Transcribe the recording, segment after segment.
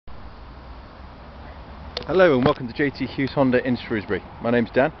Hello and welcome to JT Hughes Honda in Shrewsbury. My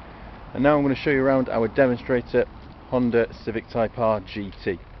name's Dan and now I'm going to show you around our demonstrator Honda Civic Type R GT.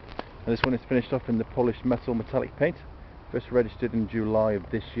 And this one is finished off in the polished metal metallic paint, first registered in July of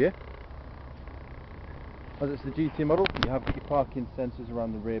this year. As it's the GT model, you have got your parking sensors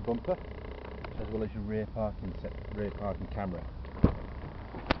around the rear bumper as well as your rear parking camera.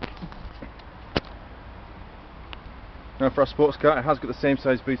 Now for our sports car, it has got the same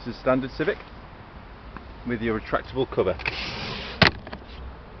size boots as standard Civic with your retractable cover.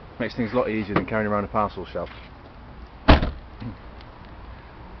 Makes things a lot easier than carrying around a parcel shelf.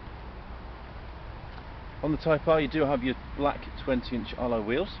 On the Type R you do have your black 20-inch alloy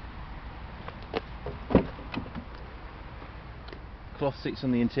wheels, cloth seats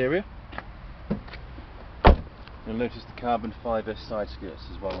on the interior. You'll notice the carbon fibre side skirts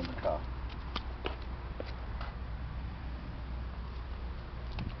as well on the car.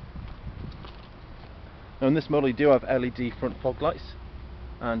 Now in this model you do have LED front fog lights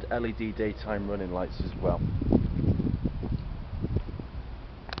and LED daytime running lights as well.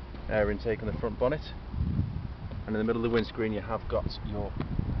 Air intake on the front bonnet, and in the middle of the windscreen you have got your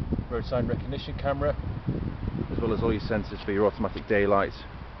road sign recognition camera as well as all your sensors for your automatic daylights,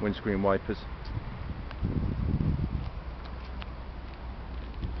 windscreen wipers.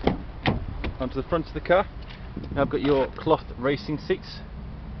 Onto the front of the car you have got your cloth racing seats,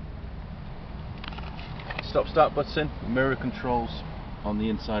 stop start button, mirror controls on the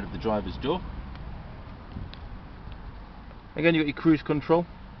inside of the driver's door. Again you've got your cruise control,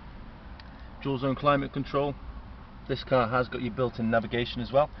 dual zone climate control. This car has got your built-in navigation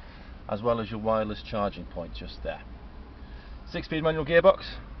as well as your wireless charging point just there. 6-speed manual gearbox,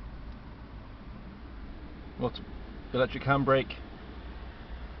 electric handbrake,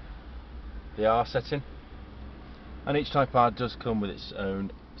 the R setting, and each Type R does come with its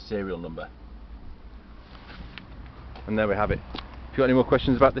own serial number. And there we have it. If you've got any more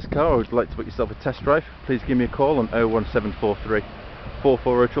questions about this car or would like to put yourself a test drive, please give me a call on 01743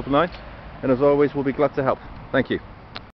 440 999, and as always we'll be glad to help. Thank you.